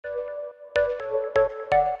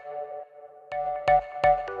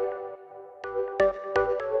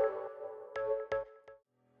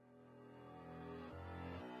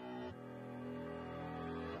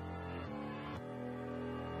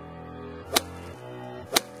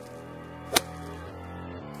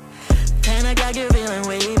like you're feeling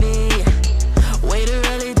wavy. Way too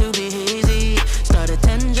early to be hazy. Start a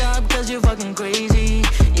 10 job cause you're fucking crazy.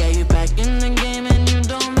 Yeah, you back in the game and you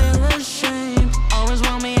don't feel ashamed. Always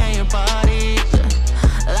want me at your parties,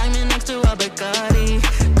 like me next to a Bacardi.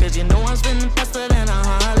 Cause you know I'm spinning faster than a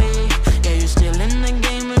Harley. Yeah, you're still in the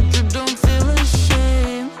game but you don't feel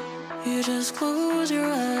ashamed. You just close your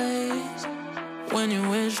eyes when you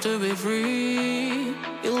wish to be free.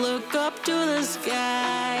 You look up to the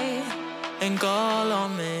sky and call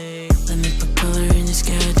on me. Let me put color in the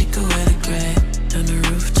sky, take away the gray. Turn the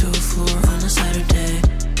roof to a floor on a Saturday.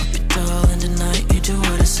 Up it tall in the night, you do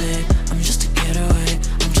what I say. I'm just a getaway,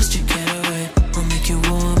 I'm just your getaway. I'll make you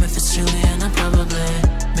warm if it's chilly, and I'll probably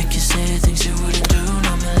make you say things you wouldn't do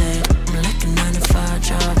normally. I'm like a 9 to 5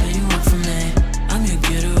 job, but you work for me. I'm your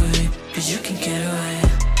getaway, cause you can get away.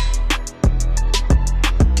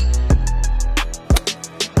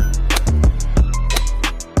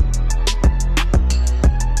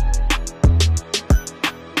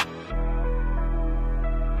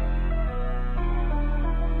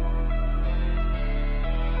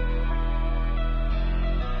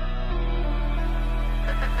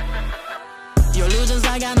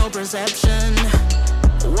 I got no perception.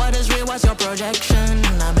 What is real, what's your projection?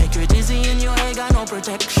 I make you dizzy in your head, got no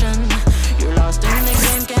protection. You're lost in the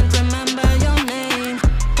game, can't remember your name.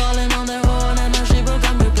 Calling on the horn and my ship will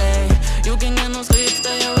come to play. You can get no sleep,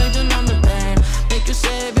 stay awake to numb the pain. Make you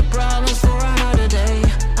save your problems for another day.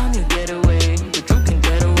 I'm your getaway, but you can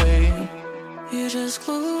get away. You just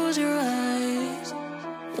close your eyes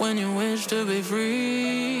when you wish to be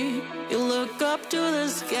free. You look up to the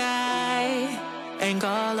sky and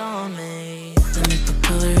call on me. Let me put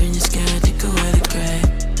color in your sky, take away the gray.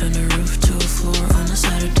 Turn the roof to a floor on a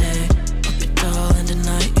Saturday. Up it tall in the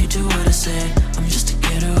night, you do what I say. I'm just a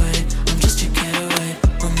getaway, I'm just your getaway.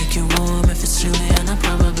 I'll make you warm if it's chilly, and I'll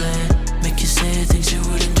probably make you say things you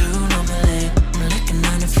wouldn't do normally. I'm like a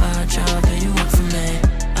 9 to 5 job, but you work for me.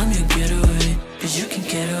 I'm your getaway, cause you can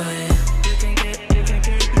get away.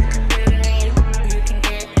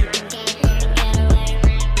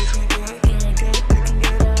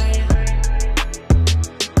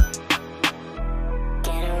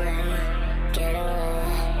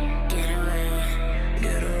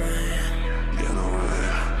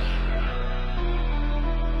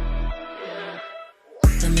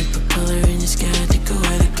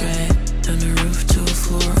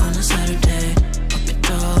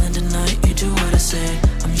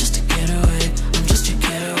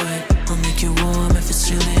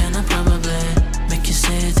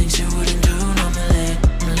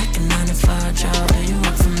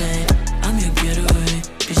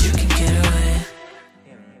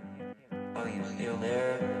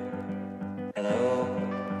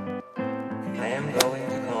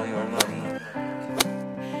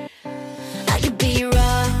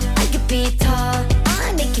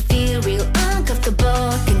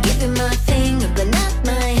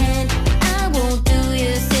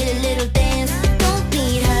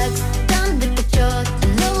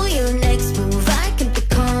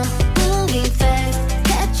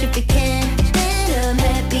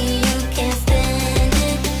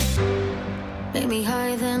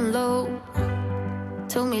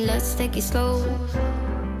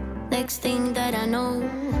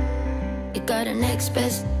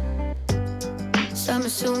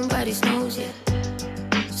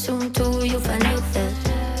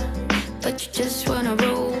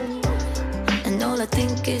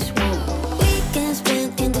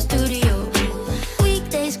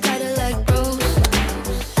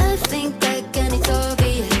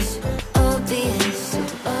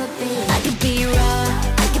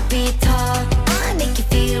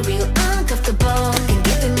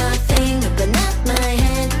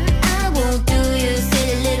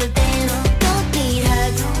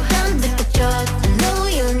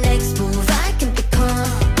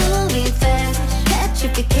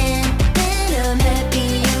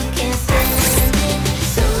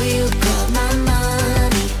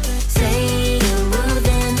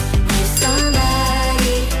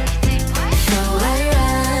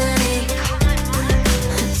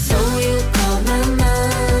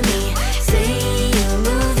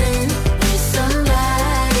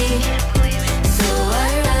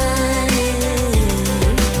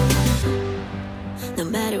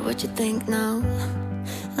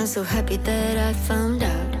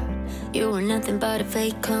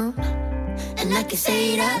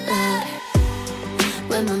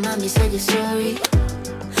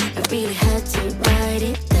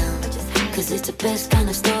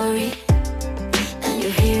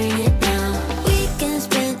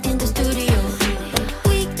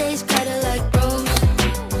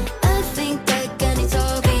 Think that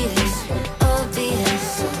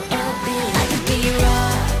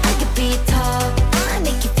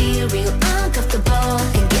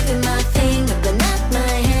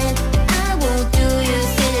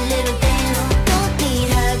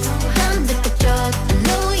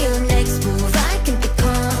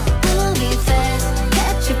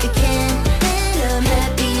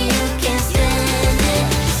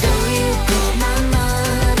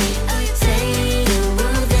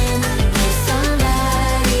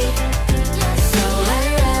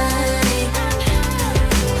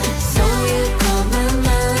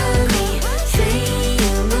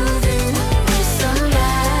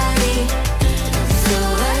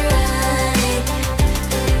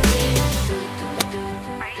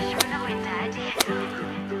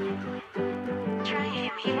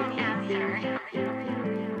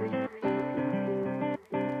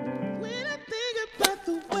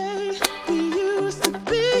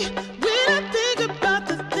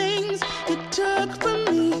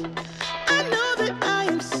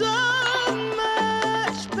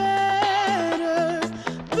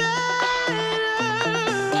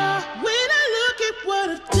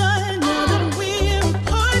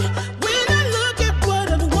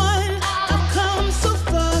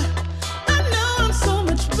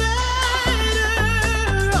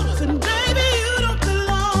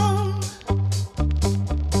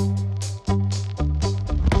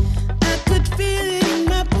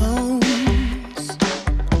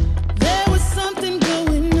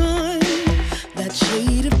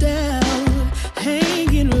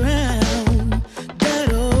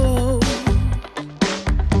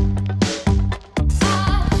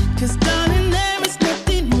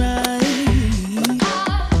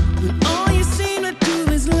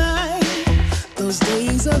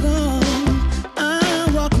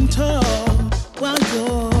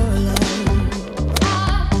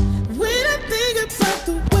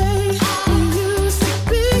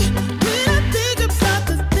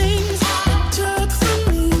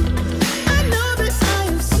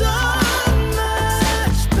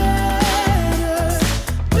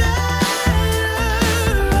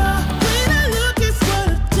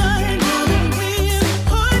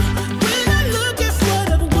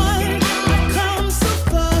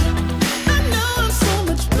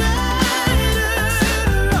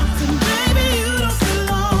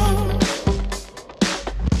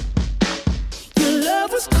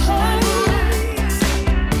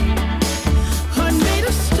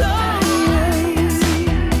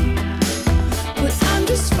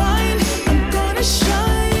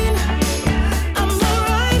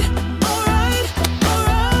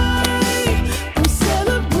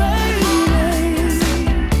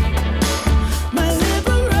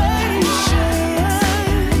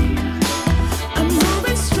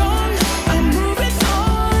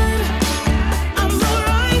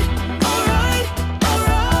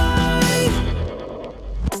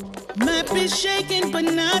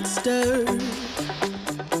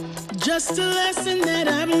just a lesson that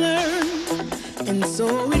I've learned. And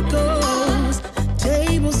so it goes,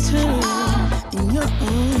 tables turn, and you're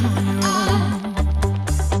on your own.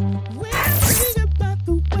 When I think about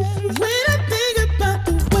the way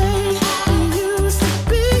we used to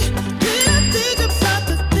be, when I think about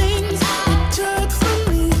the things you took from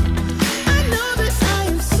me, I know that I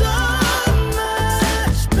am so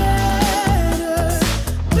much better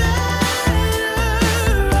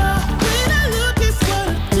off. When I look at what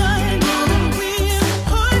I've done, now that we're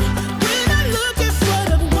apart, when I look at what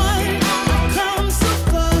I've won, I've come so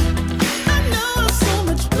far. I know I'm so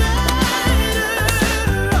much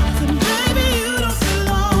better off, and baby, you don't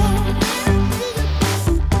belong.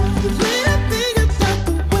 When I think about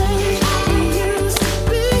the way we used to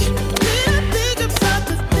be, when I think about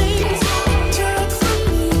the things you took from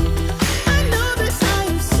me, I know that I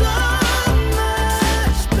am so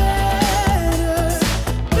much better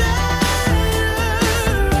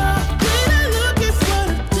off. When I look at what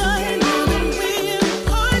I've done, now that we're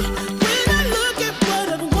apart, when I look at what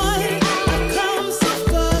I've won, I've come so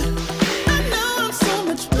far. I know I'm so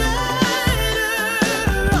much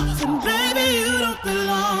better off, and baby, you don't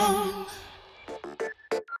belong.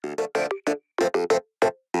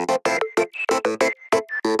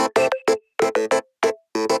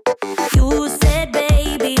 You said,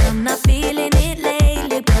 baby, I'm not feeling it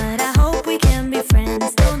lately, but I hope we can be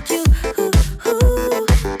friends, don't you?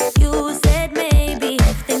 You said maybe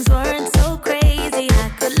if things weren't so crazy, I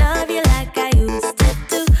could love you like I used to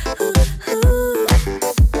do.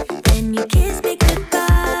 Then you kissed me goodbye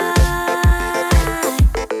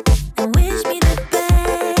and wished me the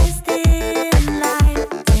best in life.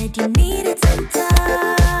 Said you needed some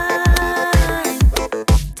time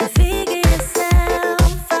to figure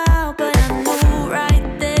yourself out, but I knew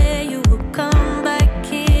right there you would come back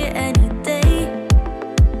here any day,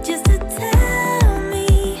 just to tell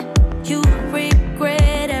me you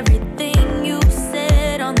regret everything you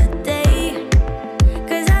said on the day.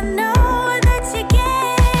 'Cause I know that's your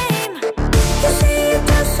game. You say you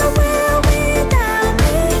do so well without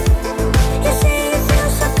me. You say you feel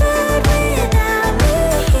so good without me.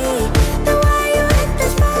 Then why you hit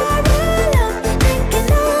this spiral of thinking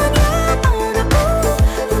on your own?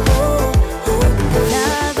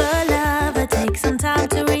 Lover, take some time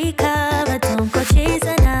to recover. Don't go chase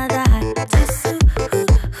another high too soon.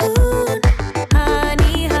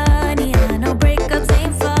 Honey, I know breakups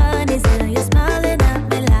ain't funny, still you're smiling at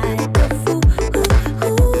me like a fool.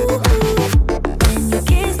 Then you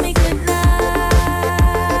kiss me goodnight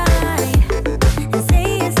and say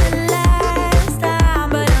it's the last time,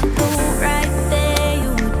 but I knew right there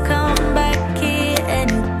you would come back here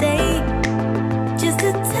any day, just to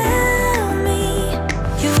tell me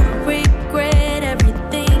you regret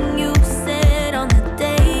everything you said on the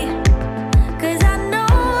day. 'Cause I know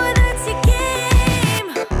that's your game.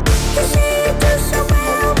 You say you do so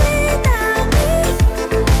well without me.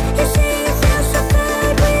 You say you feel so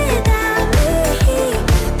good without me.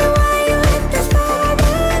 Then why you hit the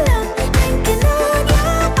spiral of thinking on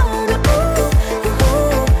your own?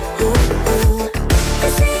 You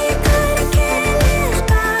say you couldn't care less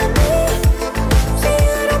about me. Say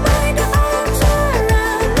you don't mind the arms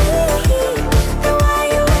around me. Then why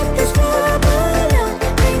you hit the spiral of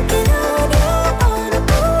thinking on your own?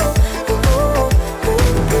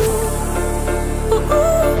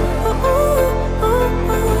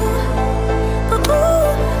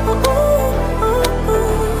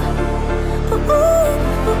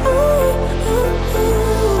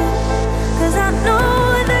 Cause I know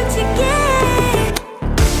that you get.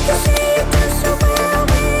 You say you do so well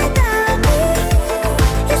without me.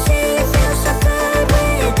 You say you feel so good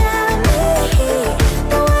without me.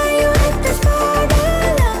 Then why you hit the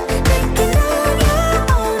spiral of thinking on your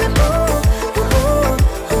own?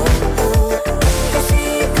 You say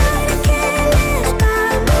you couldn't care less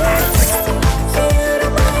about me. Say you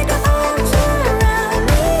don't mind the arms around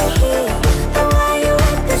me. Then why you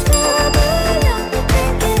hit the spiral of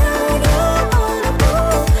thinking on your own?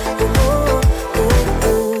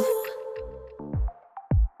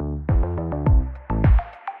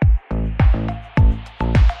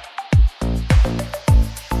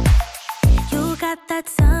 You got that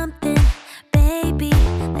something, baby,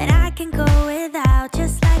 that I can go without,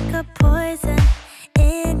 just like a poison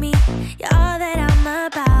in me. You're all that I'm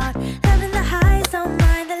about. Loving the highs, don't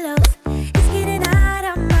mind the lows. It's getting out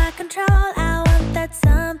of my control. I want that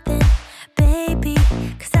something, baby,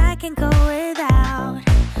 'cause I can go without.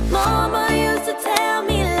 Mama used to tell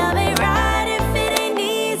me love ain't right if it ain't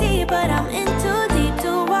easy, but I'm in too deep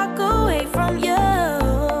to walk away from you.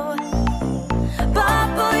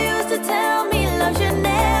 Papa used to tell me love should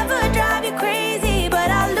never drive you crazy, but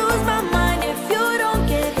I lose my mind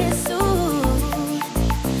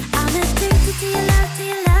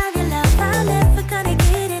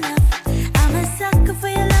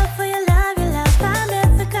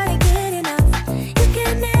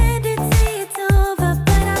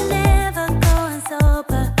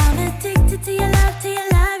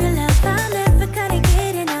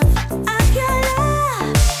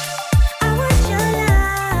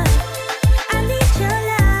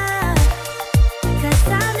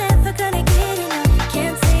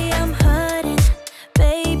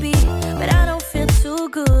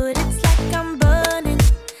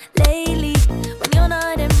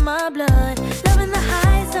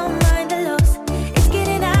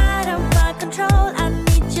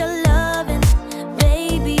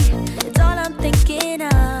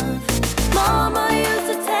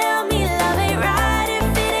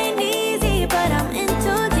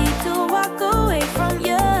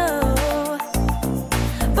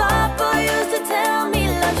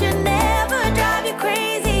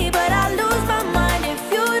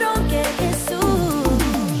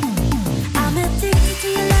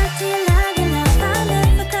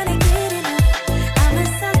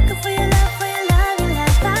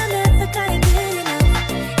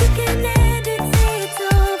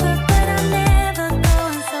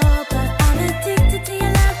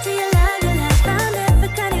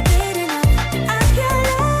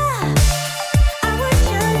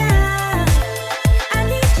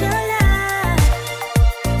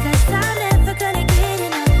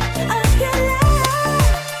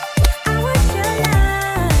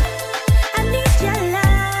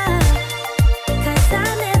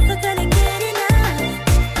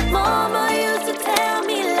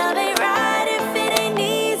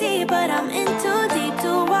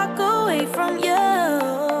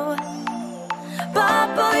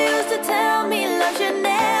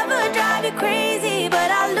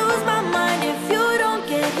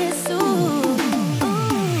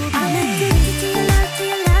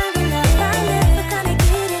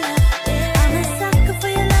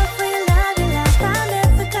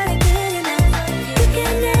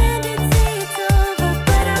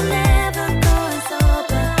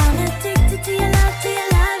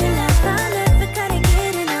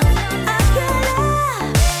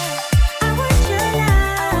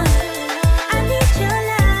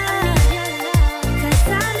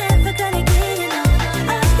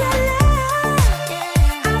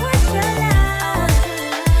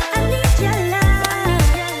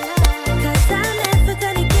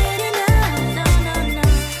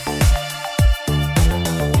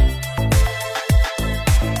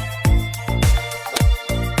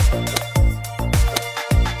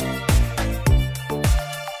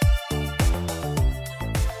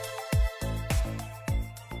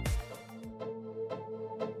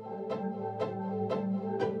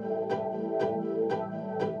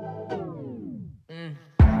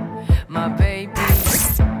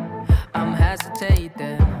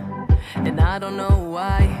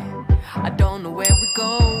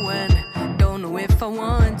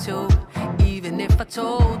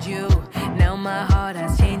told you. Now my heart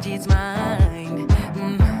has changed its mind.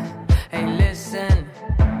 Hey, listen,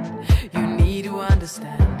 you need to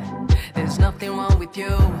understand. There's nothing wrong with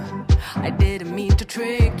you. I didn't mean to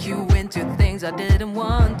trick you into things I didn't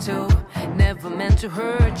want to. Never meant to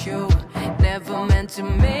hurt you. Never meant to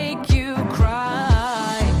make you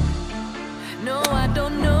cry. No, I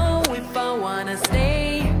don't know if I wanna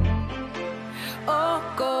stay or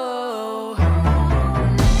go.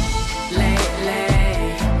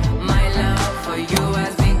 Lately, my love for you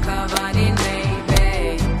has been covered in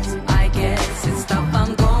maybes. I guess it's stuff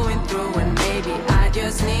I'm going through, and maybe I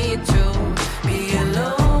just need to be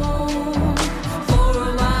alone for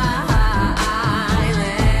a while.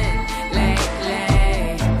 Lately,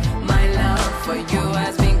 my love for you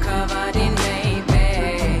has been covered in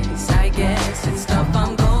maybes. I guess it's stuff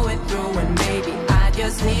I'm going through, and maybe I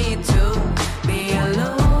just need to be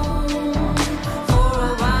alone for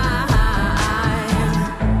a while.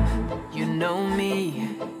 You know me,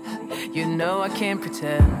 you know I can't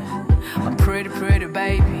pretend. I'm pretty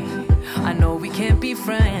baby. I know we can't be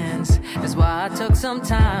friends. That's why I took some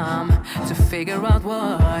time to figure out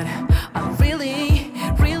what I really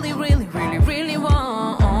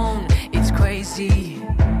want. It's crazy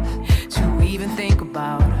to even think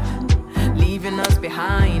about leaving us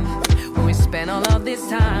behind when we spent all of this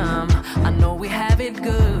time. I know we have it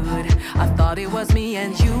good. I thought it was me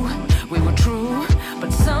and you, we were true,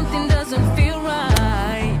 but something doesn't feel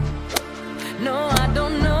right. No, I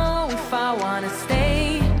don't know if I wanna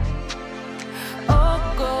stay or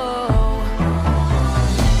go.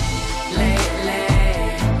 Lately,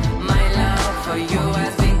 my love for you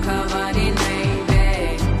has been covered in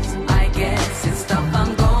maybes. I guess it's stuff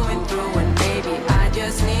I'm going through, and maybe I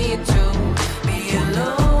just need to be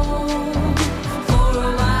alone for a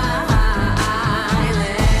while.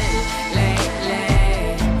 Lately,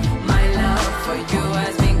 my love for you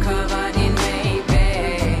has been covered in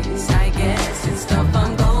maybes. I guess it's stuff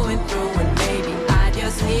I'm going through, and maybe I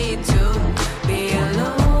just need to be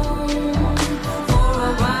alone for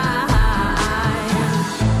a while.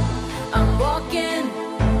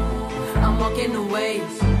 I'm walking away,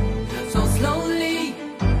 so slowly.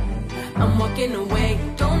 I'm walking away,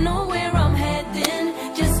 don't know where I'm heading,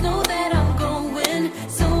 just know that I'm going,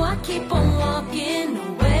 so I keep on walking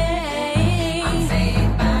away. I'm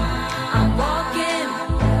saying bye.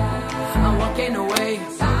 I'm walking away,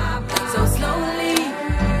 so slowly.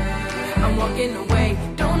 I'm walking away,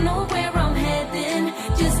 don't know where I'm heading,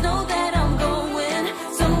 just know that I'm going,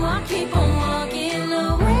 so I keep on walking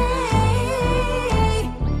away.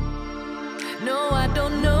 No, I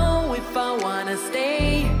don't know if I wanna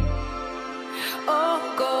stay or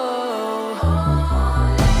go.